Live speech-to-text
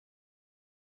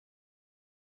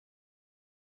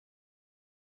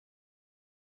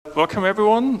Welcome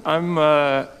everyone. I'm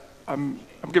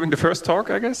giving the first talk,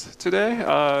 I guess, today.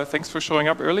 Thanks for showing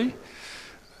up early.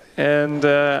 And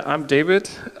I'm David.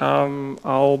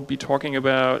 I'll be talking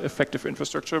about effective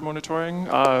infrastructure monitoring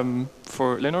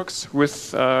for Linux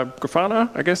with Grafana,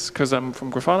 I guess, because I'm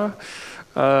from Grafana.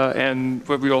 And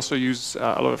where we also use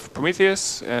a lot of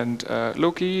Prometheus and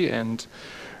Loki and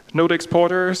Node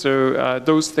Exporter. So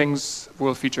those things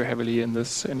will feature heavily in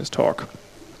this talk.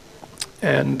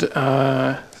 And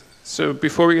so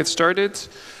before we get started,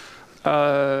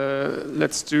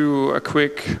 let's do a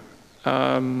quick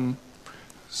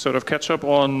sort of catch up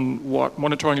on what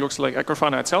monitoring looks like at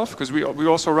Grafana itself, because we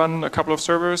also run a couple of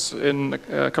servers in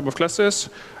a couple of clusters.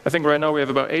 I think right now we have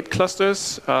about 8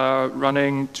 clusters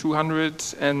running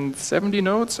 270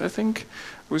 nodes, I think it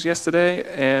was yesterday,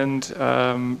 and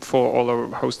for all our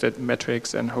hosted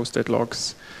metrics and hosted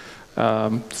logs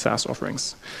SaaS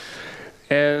offerings.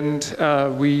 And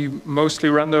we mostly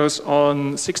run those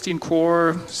on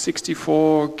 16-core,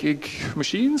 64-gig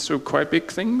machines, so quite big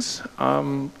things,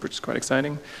 which is quite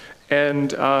exciting. And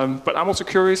but I'm also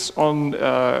curious on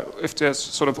if there's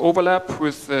sort of overlap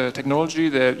with the technology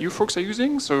that you folks are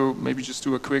using. So maybe just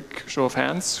do a quick show of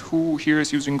hands. Who here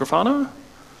is using Grafana?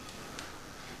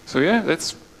 So yeah,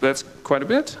 that's quite a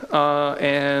bit.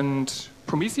 And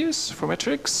Prometheus for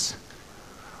metrics.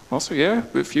 Also, yeah, a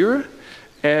bit fewer.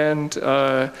 And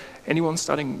anyone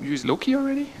starting to use Loki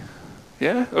already?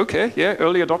 Yeah, okay, yeah,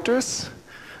 early adopters.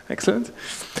 Excellent.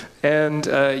 And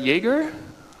Jaeger,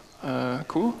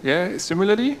 cool, yeah,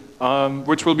 similarly,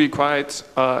 which will be quite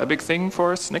a big thing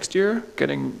for us next year,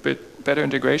 getting a bit better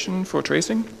integration for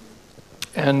tracing.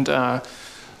 And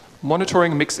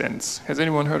monitoring mixins. Has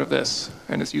anyone heard of this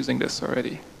and is using this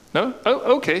already? No?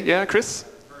 Oh, okay, yeah, Chris?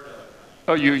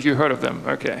 Oh, you heard of them,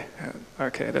 okay.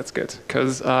 Okay, that's good,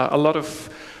 because a lot of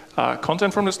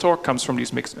content from this talk comes from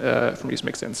these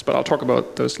mix-ins, but I'll talk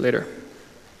about those later.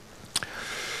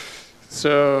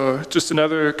 So just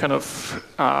another kind of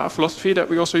philosophy that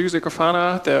we also use at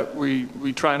Grafana, that we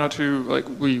try not to, like,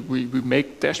 we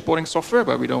make dashboarding software,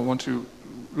 but we don't want to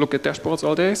look at dashboards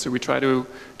all day, so we try to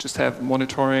just have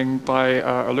monitoring by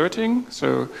alerting,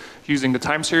 so using the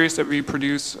time series that we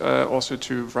produce also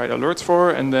to write alerts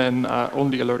for, and then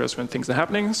only alert us when things are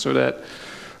happening, so that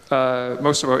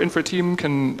most of our infra team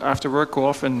can, after work, go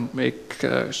off and make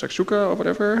shakshuka or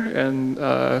whatever, and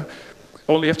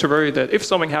only have to worry that if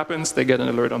something happens, they get an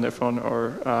alert on their phone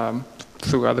or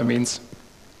through other means,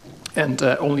 and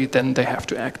only then they have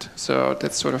to act. So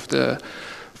that's sort of the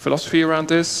philosophy around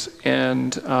this,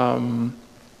 and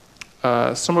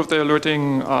some of the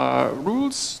alerting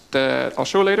rules that I'll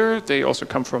show later, they also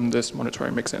come from this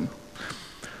monitoring mix-in.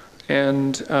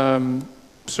 And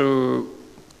so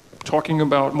talking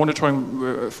about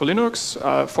monitoring for Linux,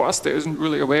 for us there isn't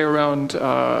really a way around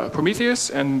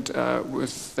Prometheus, and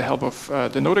with the help of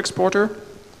the Node Exporter.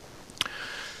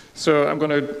 So I'm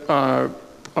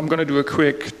gonna do a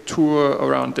quick tour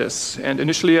around this. And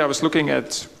initially I was looking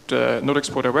at the Node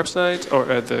Exporter website,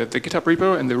 or the GitHub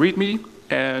repo and the README,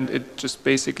 and it just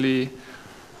basically,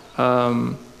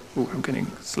 I'm getting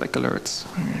Slack alerts.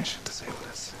 I should disable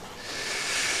this.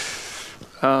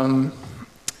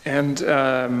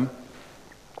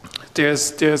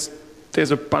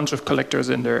 There's a bunch of collectors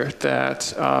in there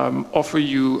that offer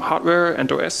you hardware and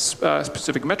OS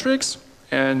specific metrics,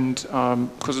 and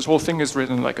because this whole thing is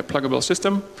written like a pluggable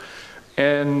system.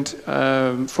 And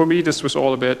for me, this was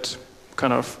all a bit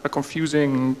kind of a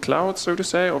confusing cloud, so to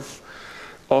say, of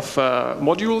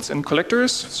modules and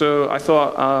collectors. So I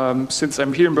thought, since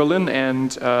I'm here in Berlin,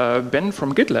 and Ben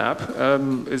from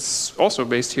GitLab is also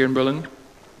based here in Berlin,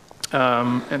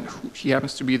 and he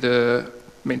happens to be the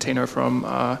maintainer from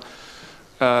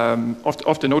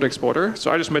of the Node Exporter.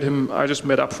 So I just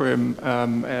met up for him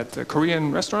at a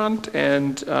Korean restaurant,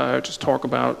 and just talk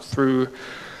about through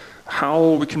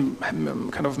how we can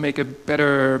kind of make a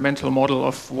better mental model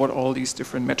of what all these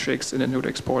different metrics in the Node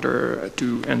Exporter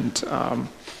do. And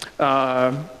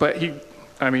but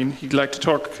he'd like to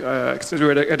talk, since we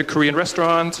were at a Korean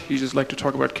restaurant, he just liked to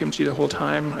talk about kimchi the whole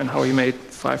time and how he made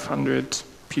 500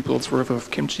 people's worth of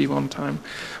kimchi one time.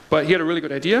 But he had a really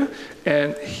good idea,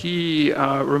 and he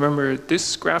remembered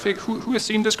this graphic. Who has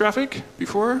seen this graphic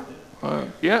before?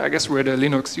 Yeah, I guess we're at a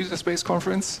Linux user space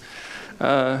conference.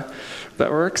 That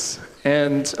works.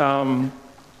 And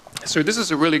so this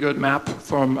is a really good map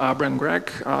from Bren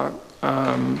Gregg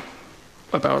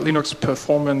about Linux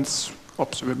performance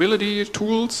observability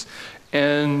tools.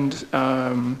 And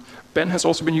Ben has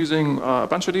also been using a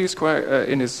bunch of these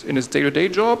in his day-to-day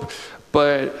job.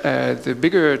 But the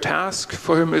bigger task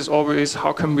for him is always,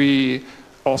 how can we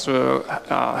also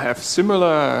have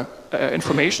similar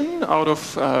information out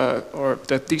of, or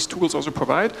that these tools also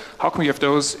provide, how can we have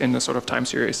those in a sort of time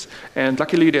series? And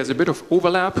luckily there's a bit of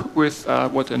overlap with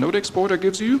what the node exporter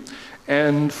gives you.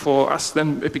 And for us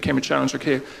then it became a challenge,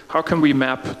 okay, how can we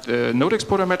map the node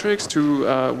exporter metrics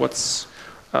to what's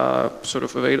sort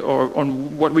of available, or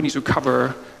on what we need to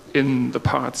cover in the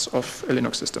parts of a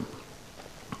Linux system.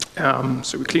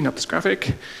 So we clean up this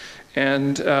graphic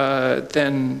and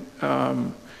then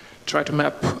try to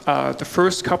map the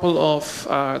first couple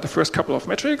of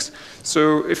metrics.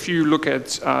 So if you look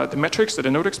at the metrics that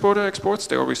a node exporter exports,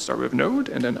 they always start with node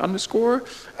and then underscore,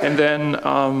 and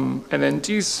then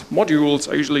these modules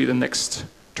are usually the next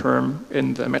term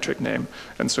in the metric name.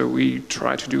 And so we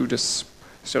try to do this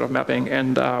sort of mapping.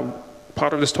 And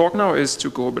part of this talk now is to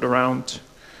go a bit around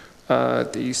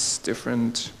these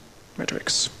different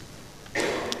metrics.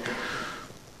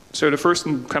 So the first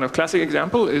kind of classic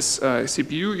example is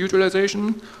CPU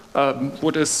utilization.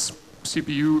 What does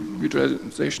CPU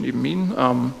utilization even mean?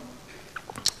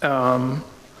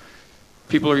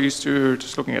 People are used to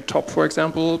just looking at top, for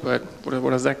example, but what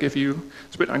does that give you?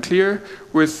 It's a bit unclear.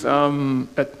 With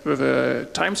a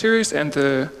time series and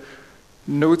the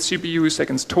node CPU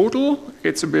seconds total,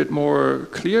 it's a bit more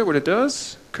clear what it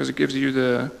does, because it gives you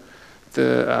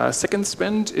the seconds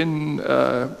spent in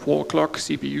wall clock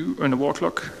CPU, or in the wall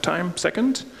clock time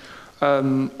second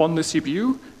on the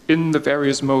CPU in the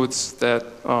various modes that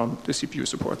the CPU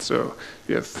supports. So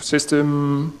you have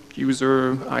system,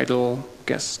 user, idle,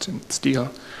 guest, and steal,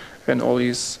 and all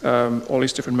these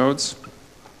different modes.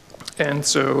 And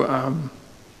so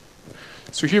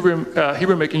here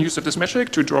we're making use of this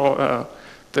metric to draw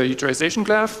the utilization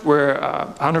graph, where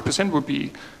 100% would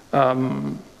be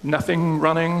nothing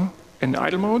running in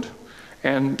idle mode,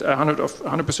 and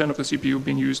 100% of the CPU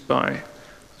being used by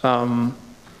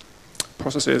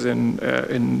processes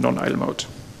in non-idle mode.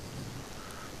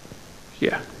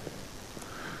 Yeah.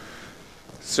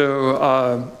 So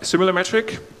a similar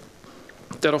metric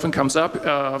that often comes up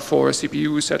for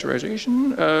CPU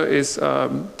saturation is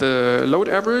the load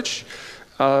average,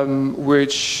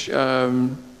 which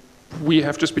we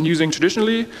have just been using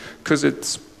traditionally because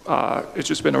it's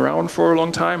just been around for a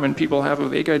long time and people have a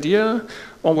vague idea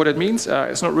on what it means.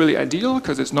 It's not really ideal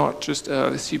because it's not just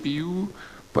a CPU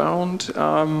bound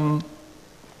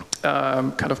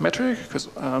kind of metric, because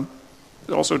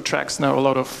it also tracks now a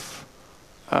lot of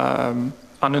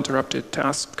uninterrupted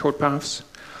task code paths,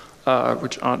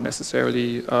 which aren't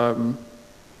necessarily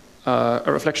a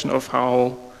reflection of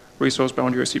how resource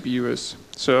bound your CPU is.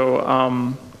 So,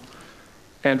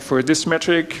 and for this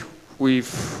metric,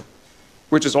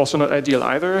 which is also not ideal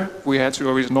either, we had to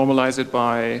always normalize it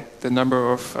by the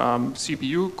number of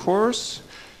CPU cores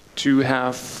to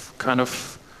have kind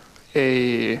of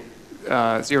a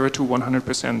 0 to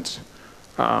 100%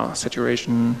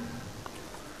 saturation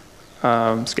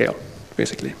scale,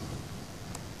 basically.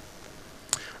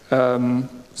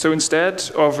 So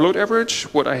instead of load average,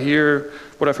 what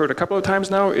I've heard a couple of times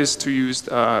now is to use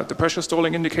the pressure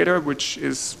stalling indicator, which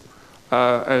is,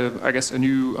 I guess, a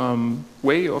new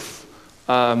way of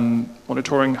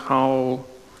monitoring how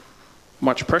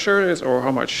much pressure is or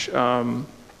how much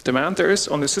demand there is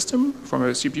on the system from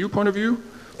a CPU point of view.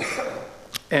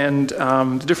 And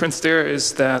the difference there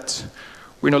is that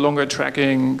we're no longer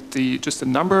tracking just the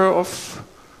number of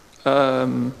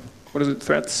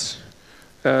threads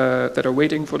that are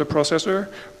waiting for the processor,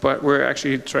 but we're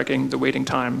actually tracking the waiting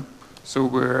time. So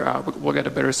we'll get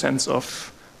a better sense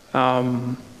of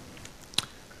how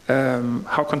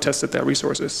contested that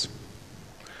resource is.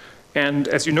 And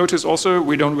as you notice also,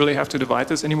 we don't really have to divide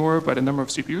this anymore by the number of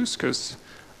CPUs, because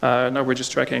now we're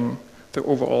just tracking the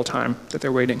overall time that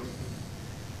they're waiting.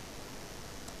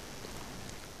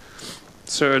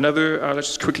 So let's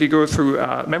just quickly go through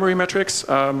memory metrics.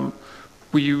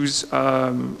 We use,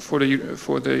 for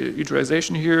the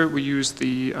utilization here, we use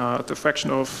the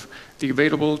fraction of the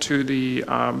available to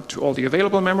all the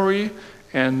available memory,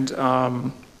 and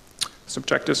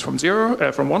subtract this from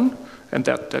 1. And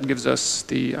that gives us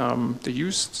the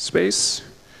used space.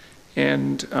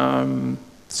 And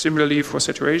similarly for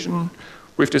saturation,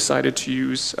 we've decided to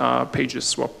use pages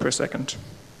swapped per second.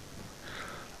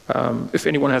 If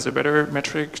anyone has a better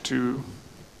metric to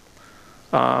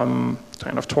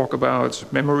kind of talk about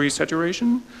memory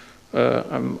saturation,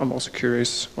 I'm also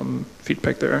curious on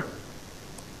feedback there.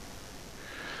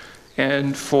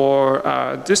 And for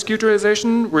disk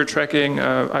utilization, we're tracking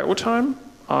I/O time.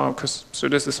 So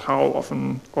this is how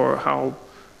often or how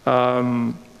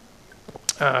long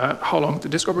the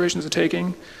disk operations are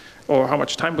taking, or how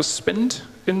much time was spent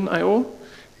in I/O.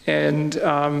 And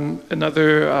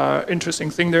another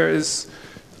interesting thing there is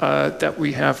that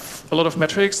we have a lot of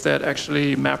metrics that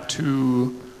actually map to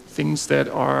things that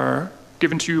are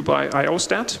given to you by IO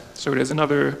stat. So there's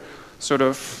another sort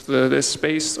of, the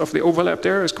space of the overlap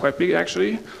there is quite big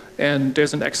actually. And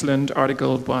there's an excellent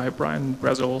article by Brian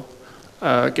Brazel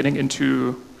getting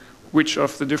into which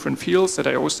of the different fields that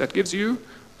IO stat gives you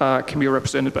can be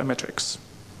represented by metrics.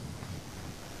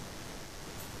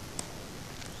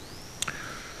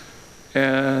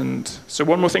 And so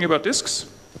one more thing about disks.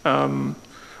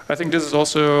 I think this is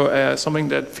also something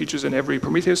that features in every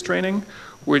Prometheus training,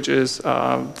 which is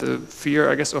the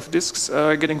fear, I guess, of disks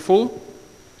getting full.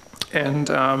 And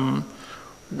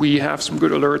we have some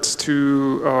good alerts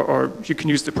to, or you can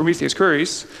use the Prometheus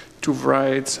queries to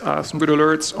provide some good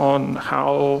alerts on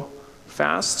how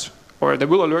fast, or they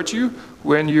will alert you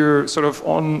when you're sort of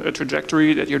on a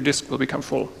trajectory that your disk will become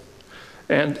full.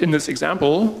 And in this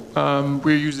example,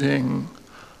 we're using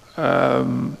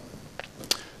that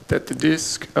the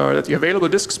disk, or that the available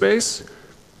disk space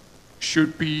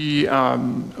should be,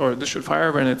 or this should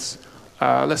fire when it's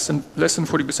less than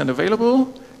 40%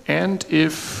 available, and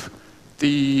if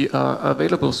the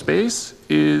available space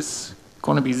is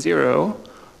going to be 0,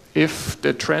 if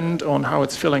the trend on how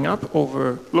it's filling up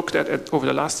looked at over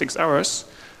the last 6 hours,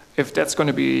 if that's going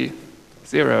to be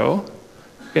 0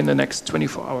 in the next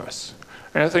 24 hours.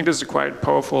 And I think this is a quite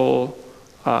powerful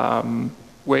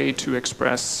way to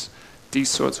express these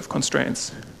sorts of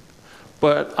constraints.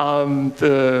 But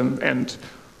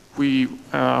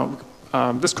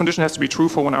this condition has to be true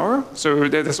for 1 hour. So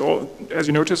there's as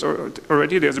you notice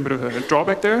already, there's a bit of a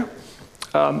drawback there.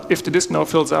 If the disk now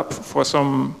fills up for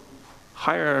some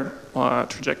higher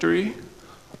trajectory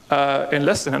in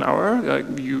less than an hour,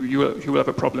 you will have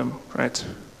a problem, right?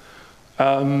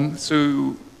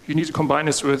 So you need to combine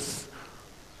this with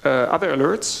other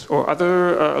alerts or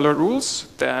other alert rules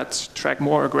that track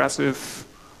more aggressive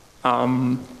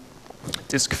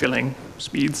disk filling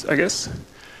speeds, I guess.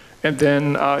 And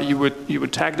then you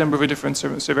would tag them with a different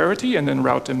severity and then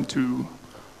route them to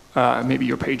maybe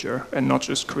your pager and not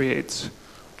just create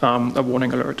a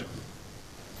warning alert.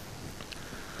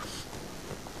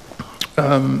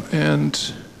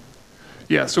 And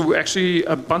yeah, so actually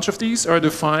a bunch of these are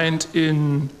defined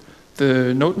in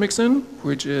the node mixin,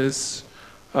 which is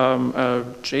a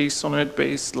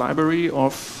JSONet-based library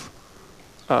of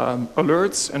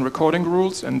alerts and recording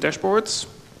rules and dashboards.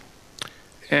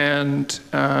 And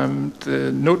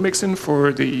the node mixin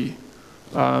for the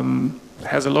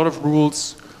has a lot of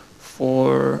rules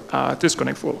for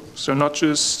disconnect full. So not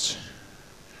just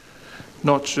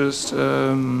let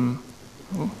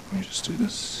me just do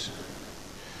this.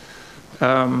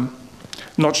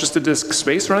 Not just the disk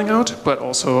space running out, but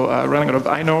also running out of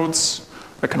inodes.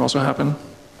 That can also happen.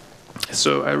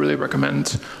 So I really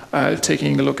recommend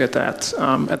taking a look at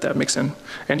that mixin.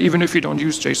 And even if you don't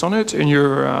use JSONet in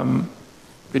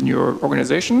your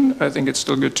organization, I think it's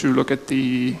still good to look at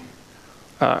the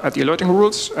alerting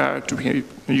rules.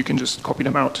 You can just copy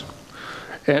them out.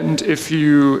 And if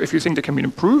you think they can be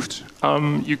improved,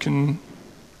 you can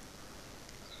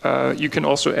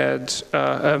also add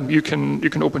you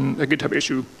can open a GitHub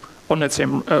issue on that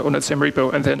same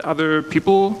repo, and then other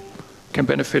people can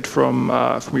benefit from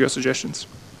your suggestions.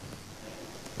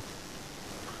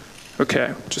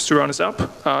 Okay, just to round this up,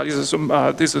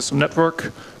 these are some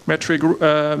network metric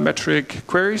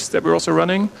queries that we're also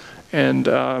running, and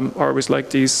I always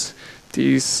like these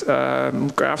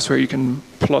graphs where you can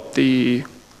plot the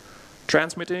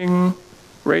transmitting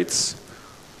rates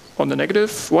on the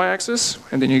negative y-axis,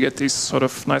 and then you get this sort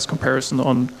of nice comparison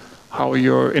on how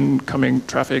your incoming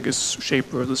traffic is shaped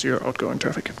versus your outgoing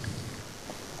traffic.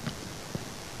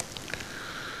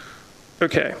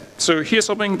 Okay, so here's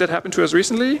something that happened to us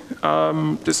recently.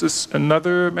 This is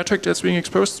another metric that's being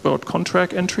exposed. It's about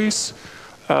contract entries.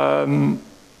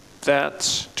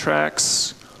 That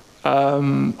tracks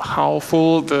how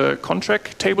full the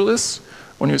contract table is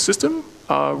on your system,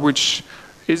 which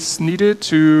is needed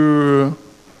to,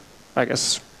 I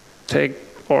guess, take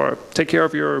care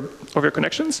of your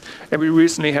connections. And we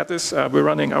recently had this. We're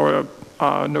running our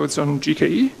nodes on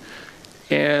GKE,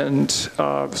 and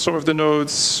some of the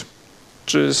nodes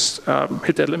just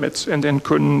hit that limit and then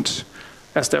couldn't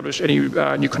establish any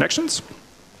new connections.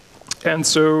 And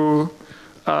so,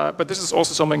 but this is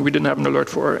also something we didn't have an alert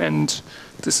for. And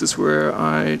this is where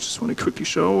I just want to quickly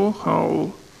show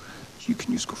how you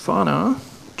can use Grafana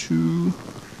to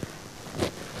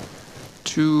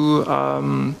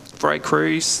write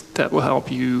queries that will help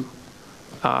you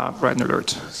write an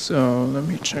alert. So let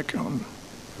me check on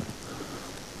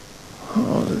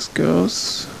how this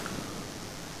goes.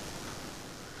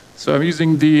 So I'm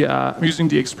using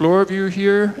the Explorer view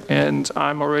here, and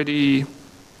I'm already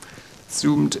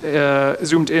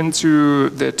zoomed into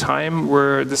the time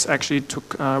where this actually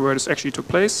took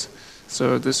place.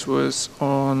 So this was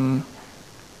on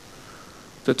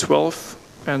the 12th,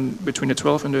 and between the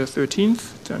 12th and the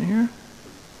 13th down here.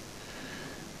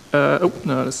 Oh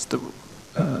no, that's the.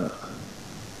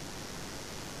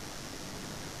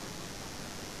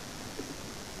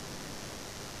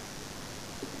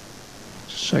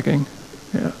 Just checking,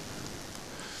 yeah.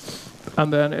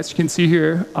 And then, as you can see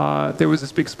here, there was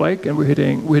this big spike, and we're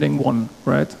hitting 1,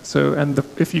 right? So, and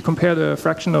if you compare the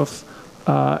fraction of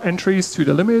entries to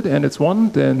the limit, and it's 1,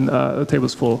 then the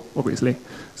table's full, obviously.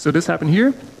 So this happened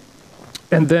here,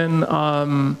 and then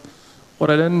what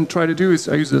I then try to do is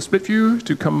I use the split view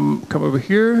to come over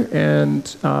here and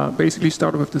basically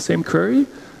start with the same query,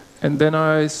 and then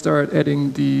I start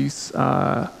adding these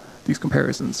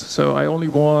comparisons. So I only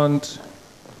want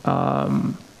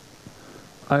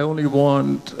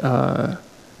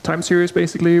time series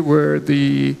basically where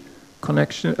the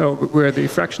where the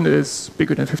fraction is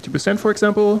bigger than 50%, for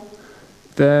example.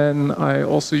 Then I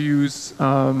also use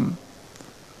I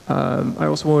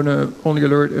also want to only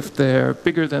alert if they're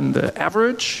bigger than the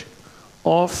average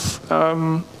of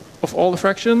all the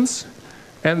fractions.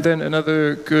 And then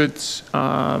another good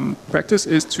practice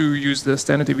is to use the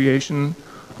standard deviation,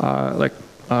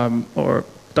 or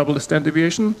double the standard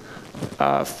deviation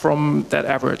from that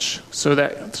average, so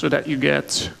that you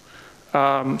get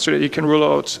so that you can rule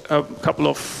out a couple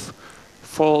of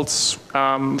false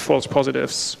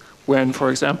positives when, for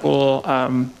example,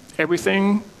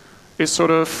 everything is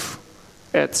sort of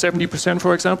at 70%,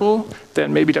 for example.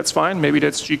 Then maybe that's fine. Maybe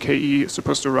that's GKE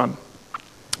supposed to run.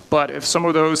 But if some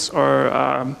of those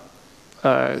are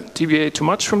deviate too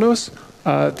much from those,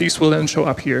 these will then show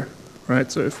up here, right?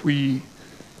 So if we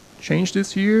change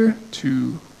this here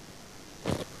to,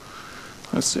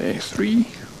 let's say 3,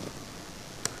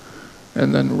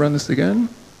 and then run this again,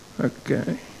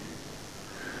 okay.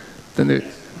 Then it.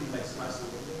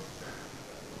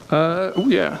 Oh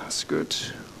yeah, that's good.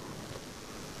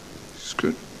 It's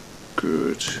good.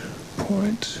 Good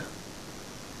point.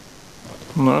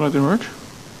 No, that didn't work.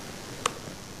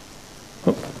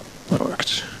 Oh, that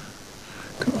worked.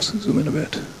 Can also zoom in a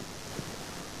bit.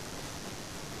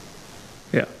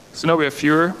 Yeah, so now we have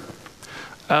fewer.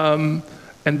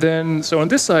 And then, so on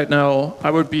this side now,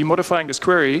 I would be modifying this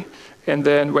query, and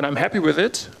then when I'm happy with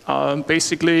it,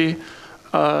 basically,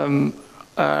 I'm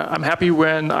happy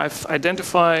when I've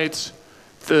identified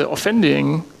the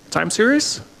offending time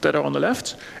series that are on the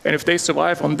left, and if they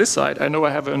survive on this side, I know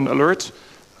I have an alert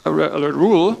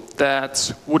rule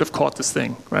that would have caught this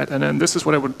thing, right? And then this is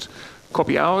what I would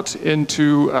copy out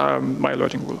into my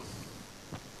alerting rule.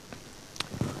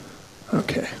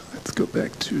 Okay, let's go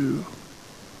back to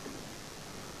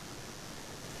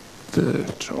the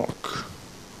talk.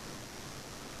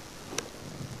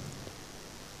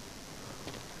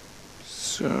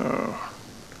 So,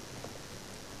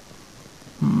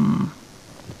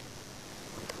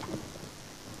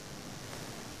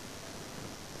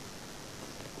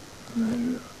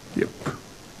 yep.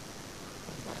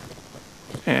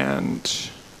 And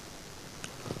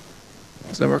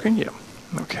is that working? Yeah.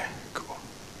 Okay, cool.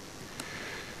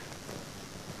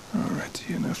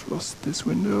 Alrighty, and I've lost this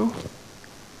window.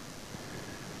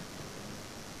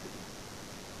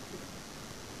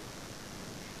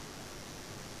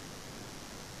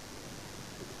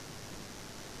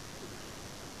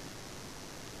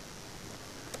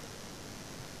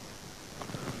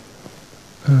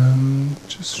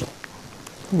 Just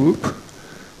whoop,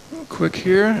 real quick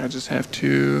here. I just have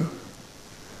to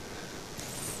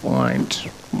find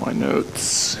my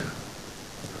notes.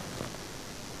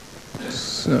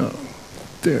 So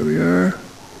there we are.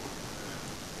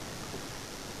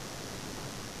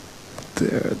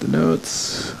 There are the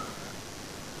notes.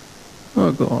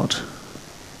 Oh God.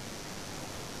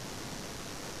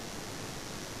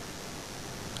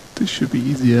 This should be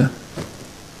easier.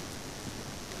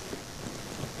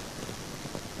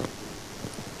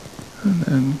 And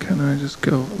then can I just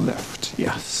go left?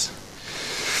 Yes.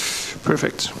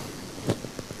 Perfect.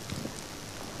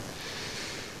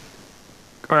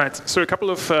 All right, so a couple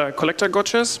of collector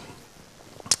gotchas.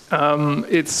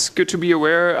 It's good to be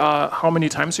aware how many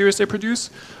time series they produce.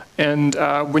 And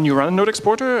when you run a node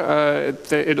exporter,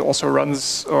 it also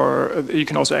runs, or you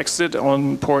can also exit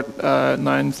on port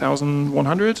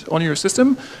 9100 on your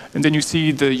system, and then you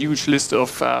see the huge list of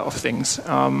things,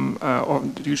 or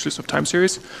the huge list of time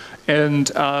series. And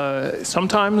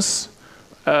sometimes,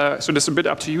 so that's a bit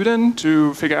up to you then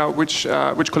to figure out which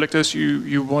collectors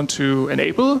you want to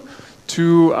enable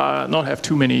to not have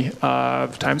too many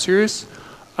time series,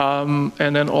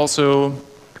 and then also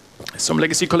some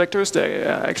legacy collectors.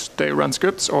 They run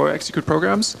scripts or execute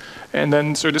programs, and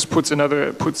then so this puts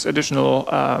additional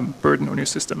burden on your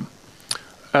system.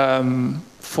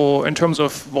 In terms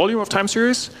of volume of time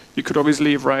series, you could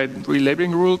obviously write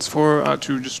relabeling rules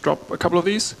to just drop a couple of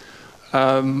these,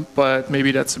 but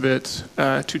maybe that's a bit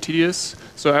too tedious.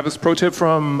 So I have this pro tip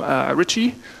from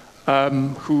Richie,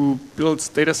 who builds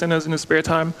data centers in his spare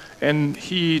time, and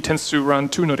he tends to run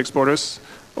 2 node exporters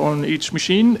on each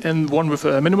machine, and one with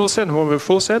a minimal set and one with a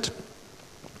full set,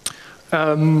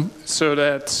 so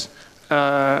that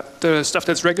the stuff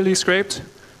that's regularly scraped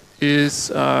is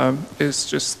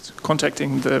just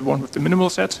contacting the one with the minimal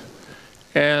set,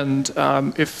 and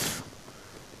if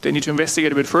they need to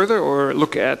investigate a bit further or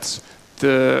look at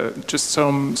just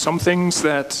some things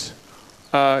that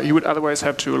you would otherwise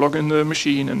have to log in the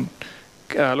machine and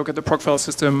look at the proc file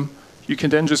system, you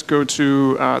can then just go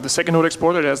to the second node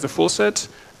exporter that has the full set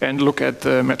and look at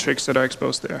the metrics that are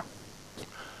exposed there.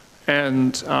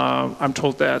 And I'm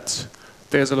told that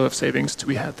there's a lot of savings to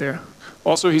be had there.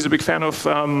 Also, he's a big fan of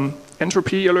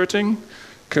entropy alerting,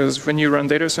 because when you run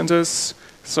data centers,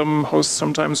 some hosts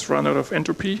sometimes run out of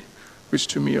entropy, which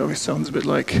to me always sounds a bit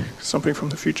like something from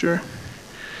the future.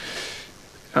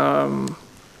 And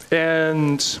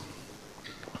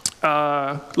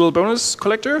little bonus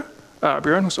collector,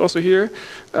 Björn, who's also here,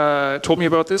 told me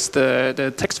about this,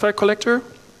 the text file collector.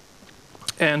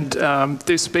 And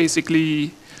this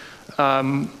basically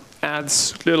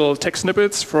adds little text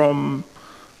snippets from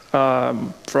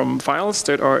files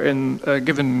that are in a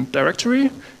given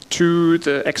directory to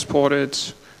the exported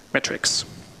metrics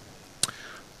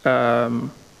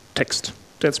text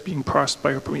that's being parsed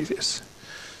by your Prometheus.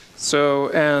 So,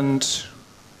 and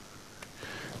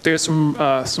there's some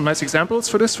nice examples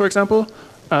for this. For example,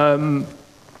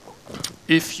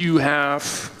 if you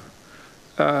have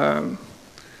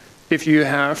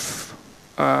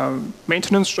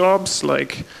maintenance jobs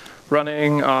like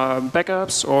running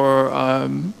backups or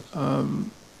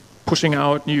pushing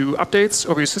out new updates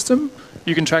of your system,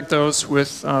 you can track those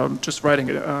with just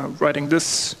writing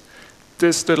this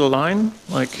little line,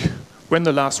 like when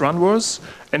the last run was,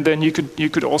 and then you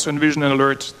could also envision an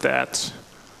alert that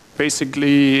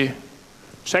basically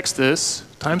checks this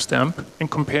timestamp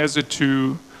and compares it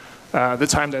to the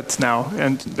time that's now.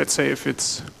 And let's say if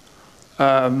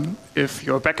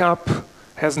your backup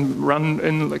hasn't run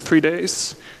in like 3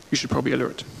 days, you should probably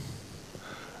alert.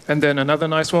 And then another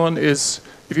nice one is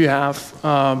if you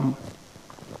run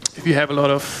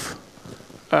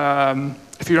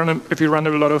a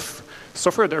lot of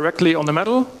software directly on the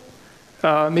metal,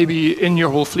 maybe in your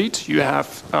whole fleet you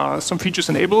have some features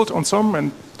enabled on some,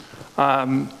 and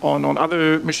on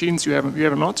other machines you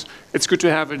have not. It's good to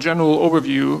have a general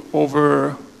overview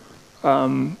over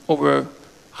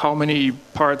how many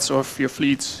parts of your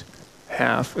fleet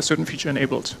have a certain feature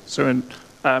enabled. So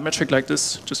a metric like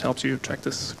this just helps you track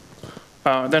this.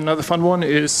 Then another fun one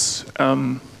is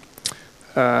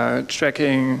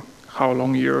tracking how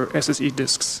long your SSE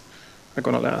disks are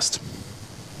going to last.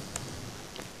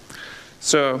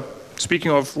 So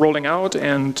speaking of rolling out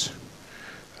and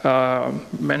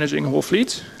managing a whole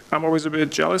fleet, I'm always a bit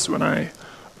jealous when I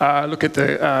look at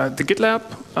the GitLab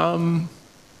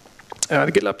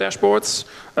dashboards.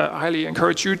 I highly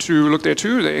encourage you to look there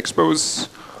too. They expose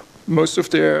most of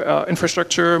their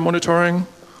infrastructure monitoring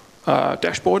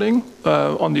dashboarding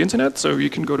on the internet. So you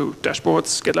can go to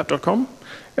dashboards.gitlab.com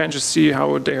and just see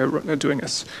how they're doing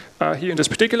this. Here in this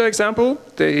particular example,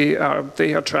 they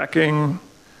are tracking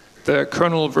the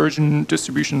kernel version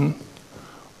distribution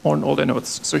on all their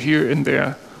nodes. So here in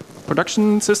their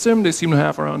production system, they seem to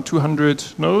have around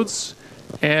 200 nodes,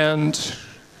 and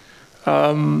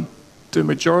the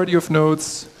majority of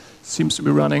nodes seems to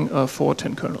be running a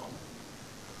 4.10 kernel.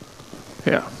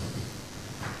 Yeah.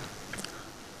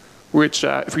 Which,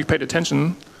 if we paid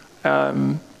attention,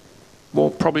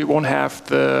 probably won't have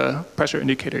the pressure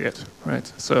indicator yet, right?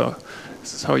 So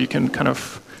this is how you can kind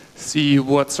of see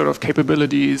what sort of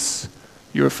capabilities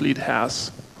your fleet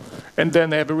has. And then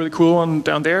they have a really cool one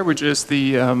down there, which is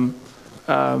the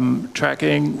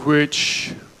tracking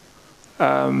which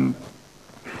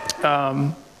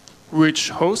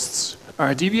hosts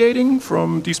are deviating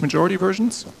from these majority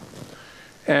versions.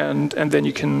 And then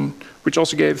you can, which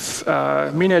also gave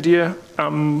me an idea,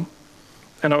 and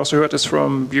I also heard this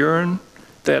from Björn,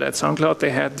 that at SoundCloud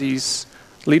they had these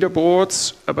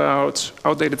leaderboards about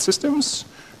outdated systems.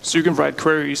 So you can write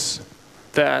queries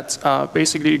that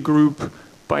basically group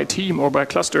by team or by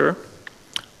cluster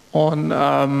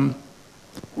on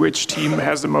which team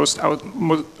has the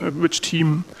which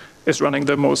team is running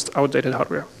the most outdated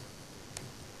hardware.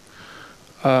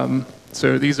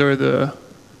 So these are the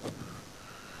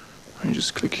Let me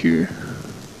just click here.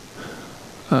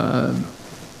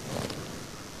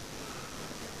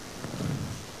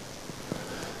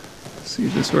 See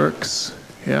if this works.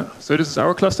 Yeah, so this is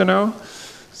our cluster now.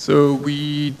 So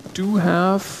we do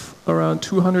have around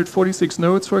 246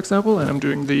 nodes, for example, and I'm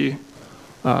doing the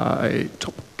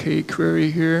top K query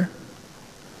here.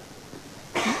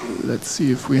 Let's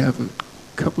see if we have a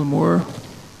couple more.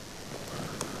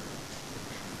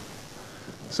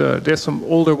 So there's some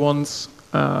older ones.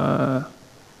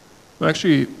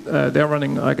 Actually, they're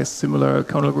running, I guess, similar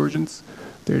kernel versions.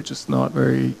 They're just not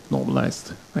very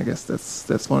normalized. I guess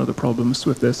that's one of the problems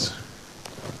with this.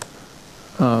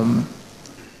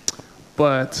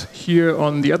 But here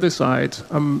on the other side,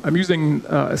 I'm using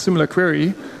a similar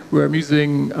query where I'm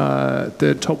using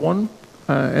the top one,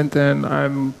 and then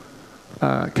I'm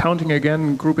counting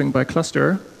again, grouping by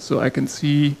cluster, so I can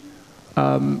see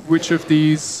which of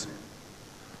these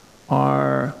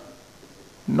are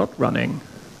not running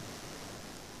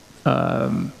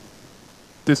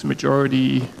this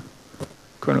majority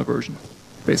kernel version,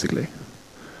 basically.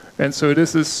 And so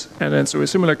this is, and then so a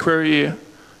similar query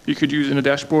you could use in a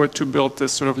dashboard to build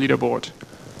this sort of leaderboard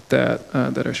that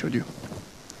that I showed you.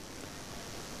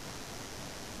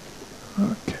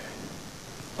 Okay.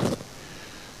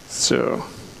 So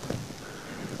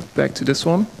back to this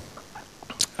one.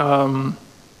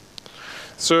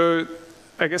 So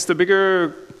I guess the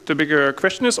bigger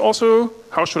question is also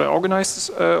how should I organize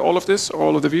all of this,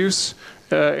 all of the views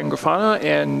in Grafana?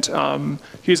 And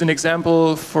here's an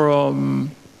example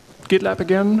from GitLab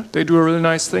again. They do a really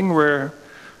nice thing where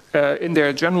in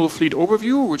their general fleet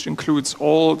overview, which includes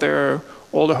all the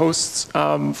hosts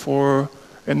for,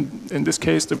 in this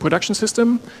case, the production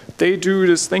system, they do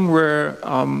this thing where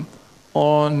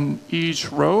on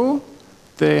each row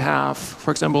they have,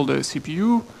 for example, the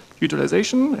CPU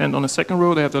utilization, and on the second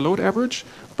row they have the load average,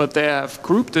 but they have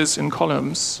grouped this in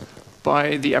columns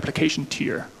by the application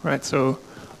tier, right? So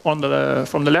on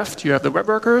from the left you have the web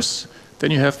workers, then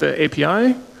you have the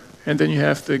API, and then you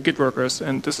have the Git workers,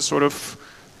 and this is sort of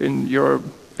in your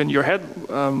head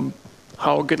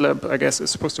how GitLab, I guess, is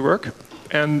supposed to work.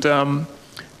 And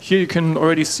here you can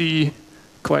already see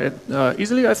quite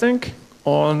easily, I think,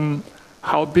 on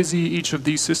how busy each of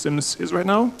these systems is right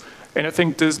now. And I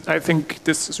think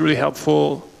this is really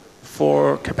helpful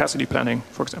for capacity planning,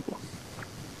 for example.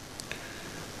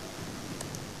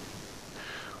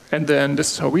 And then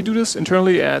this is how we do this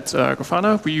internally at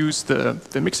Grafana. We use the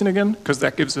mixin again, because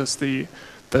that gives us the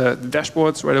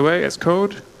dashboards right away as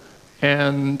code.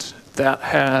 And that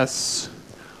has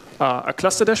a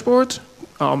cluster dashboard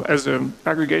as an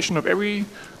aggregation of every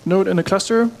node in the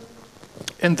cluster.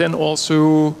 And then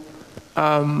also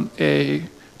a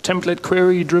template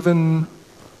query driven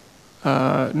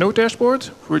node dashboard,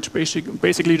 which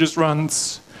basically just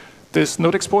runs this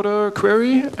node exporter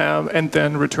query and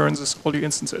then returns us all the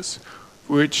instances,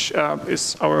 which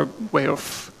is our way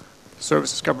of service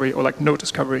discovery or like node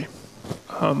discovery.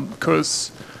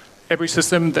 Because every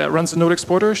system that runs a node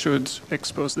exporter should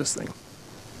expose this thing.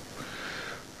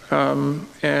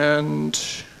 And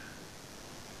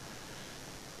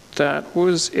that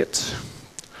was it.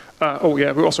 Oh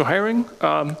yeah, we're also hiring,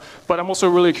 but I'm also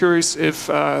really curious if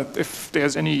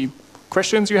there's any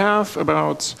questions you have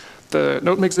about the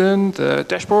node mixin, the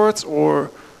dashboards,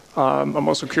 or I'm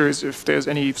also curious if there's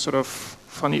any sort of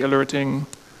funny alerting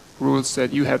rules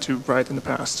that you had to write in the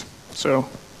past. So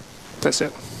that's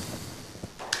it.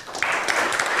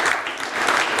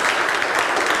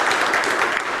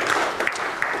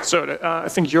 So I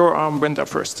think your arm went up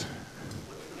first.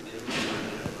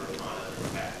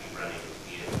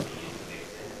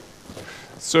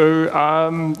 So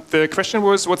the question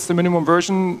was, what's the minimum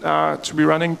version to be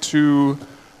running to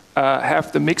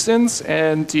have the mixins?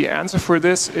 And the answer for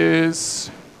this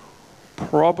is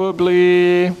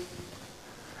probably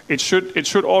it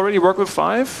should already work with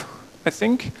 5, I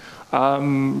think,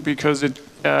 because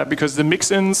the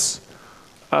mixins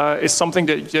is something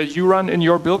that you run in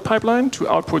your build pipeline to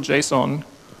output JSON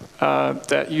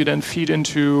that you then feed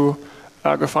into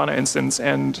a Grafana instance.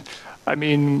 And I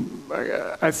mean,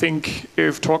 I think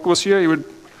if Torque was here,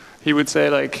 he would say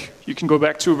like you can go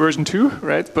back to version 2,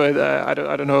 right? But I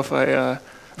don't know if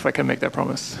I can make that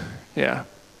promise. Yeah,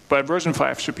 but version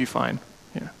 5 should be fine.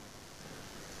 Yeah.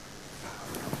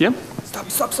 Yeah. Stop.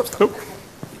 Oh.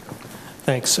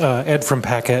 Thanks, Ed from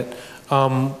Packet.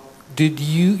 Did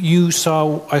I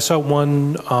saw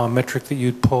one metric that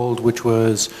you'd pulled, which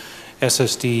was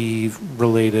SSD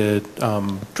related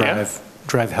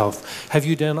drive health. Have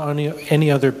you done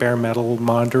any other bare metal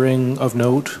monitoring of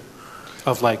note,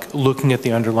 of like looking at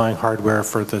the underlying hardware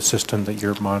for the system that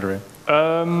you're monitoring?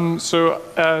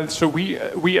 So we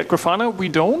at Grafana, we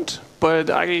don't, but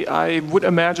I would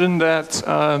imagine that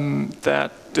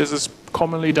that this is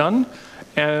commonly done,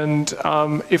 and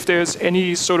if there's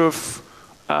any sort of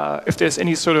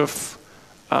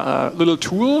little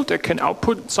tool that can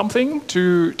output something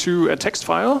to a text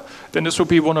file, then this would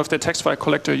be one of the text file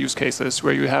collector use cases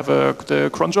where you have the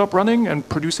cron job running and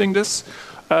producing this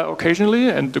occasionally,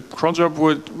 and the cron job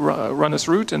would run as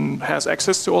root and has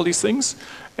access to all these things,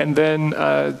 and then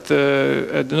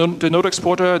the node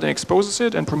exporter then exposes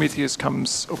it, and Prometheus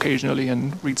comes occasionally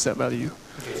and reads that value.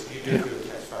 Okay, so you do a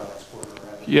text file exporter,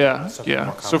 right?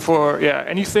 Yeah. So for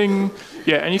anything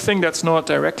that's not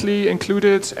directly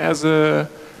included as a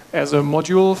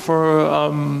module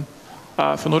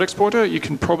for node exporter, you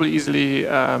can probably easily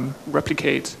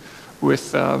replicate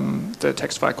with the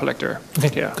text file collector.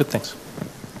 Okay, yeah. Good, thanks.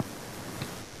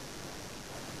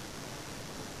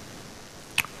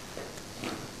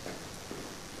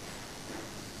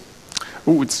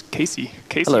 Oh, it's Casey.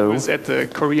 Casey Hello. was at the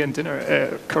Korean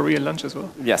dinner, Korean lunch as well.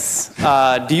 Yes.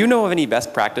 Do you know of any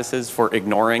best practices for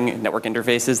ignoring network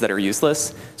interfaces that are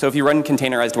useless? So if you run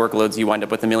containerized workloads, you wind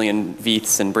up with a million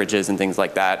VETHs and bridges and things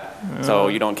like that. So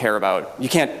you don't care about, you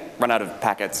can't run out of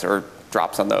packets or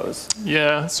drops on those.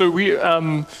 Yeah, so we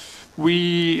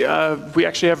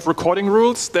actually have recording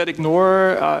rules that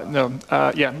ignore,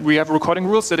 we have recording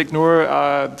rules that ignore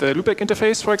the loopback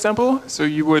interface, for example. So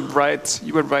you would write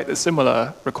a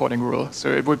similar recording rule. So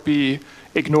it would be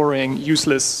ignoring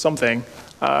useless something.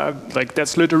 Like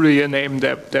that's literally a name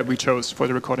that we chose for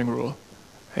the recording rule.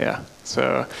 Yeah,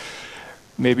 so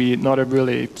maybe not a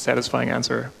really satisfying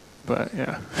answer, but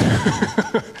yeah.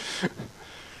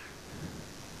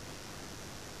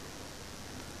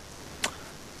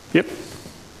 Yep.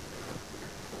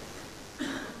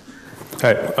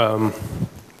 Hi.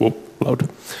 Loud.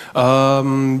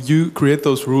 You create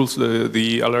those rules,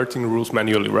 the alerting rules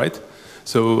manually, right?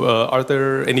 So are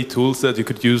there any tools that you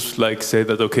could use, like say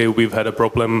that, okay, we've had a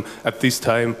problem at this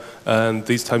time, and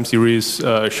this time series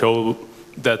show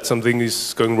that something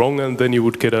is going wrong, and then you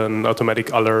would get an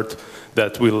automatic alert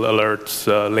that will alert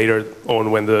later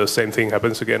on when the same thing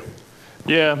happens again?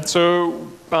 Yeah, so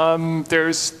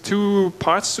there's two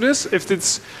parts to this.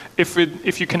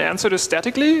 If you can answer this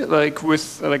statically, like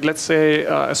with let's say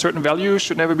a certain value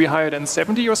should never be higher than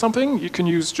 70 or something, you can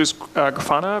use just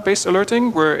Grafana-based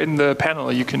alerting, where in the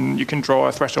panel you can draw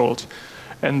a threshold,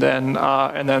 and then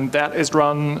that is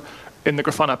run in the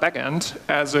Grafana backend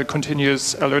as a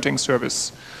continuous alerting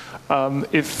service.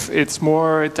 If it's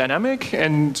more dynamic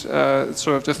and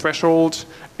sort of the threshold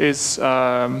is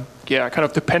kind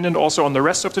of dependent also on the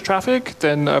rest of the traffic,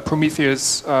 then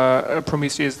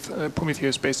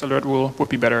Prometheus-based alert rule would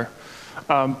be better.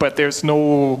 But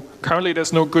currently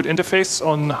there's no good interface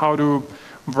on how to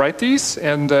write these,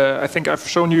 and I think I've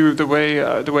shown you the way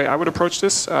I would approach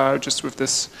this, just with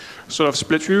this sort of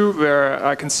split view where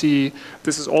I can see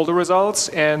this is all the results,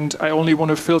 and I only want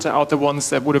to filter out the ones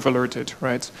that would have alerted,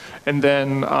 right? And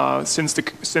then since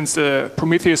the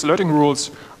Prometheus alerting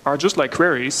rules are just like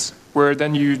queries, where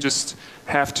then you just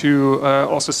have to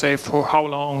also say for how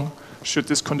long should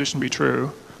this condition be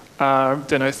true,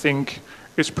 then I think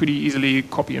it's pretty easily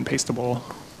copy and pasteable.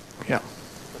 Yeah.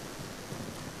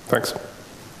 Thanks.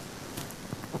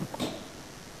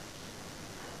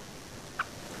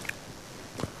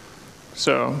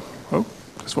 So,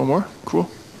 there's one more. Cool.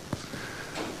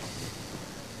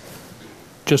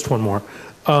 Just one more.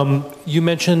 You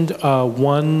mentioned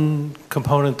one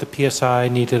component, the PSI,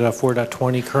 needed a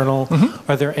 4.20 kernel.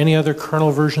 Mm-hmm. Are there any other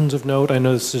kernel versions of Node? I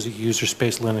know this is a user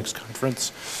space Linux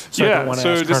conference, so I don't want to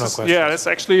ask kernel questions. Yeah, that's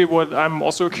actually what I'm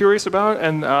also curious about,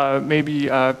 and maybe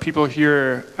people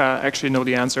here actually know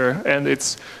the answer. And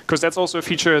it's because that's also a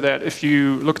feature that if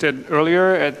you looked at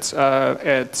earlier at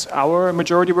our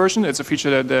majority version, it's a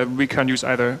feature that we can't use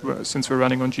either since we're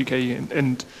running on GKE,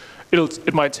 and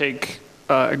it might take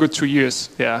a good 2 years,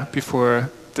 before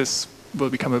this will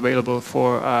become available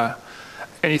for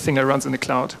anything that runs in the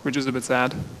cloud, which is a bit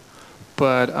sad.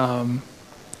 But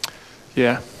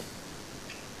yeah.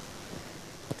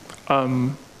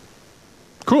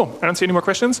 Cool. I don't see any more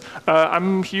questions.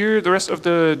 I'm here the rest of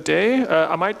the day.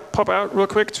 I might pop out real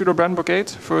quick to the Brandenburg Gate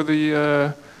for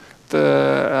the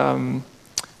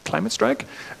climate strike,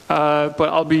 but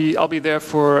I'll be there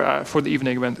for the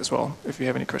evening event as well. If you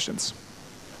have any questions.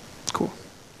 Cool.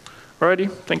 Alrighty,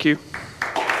 thank you.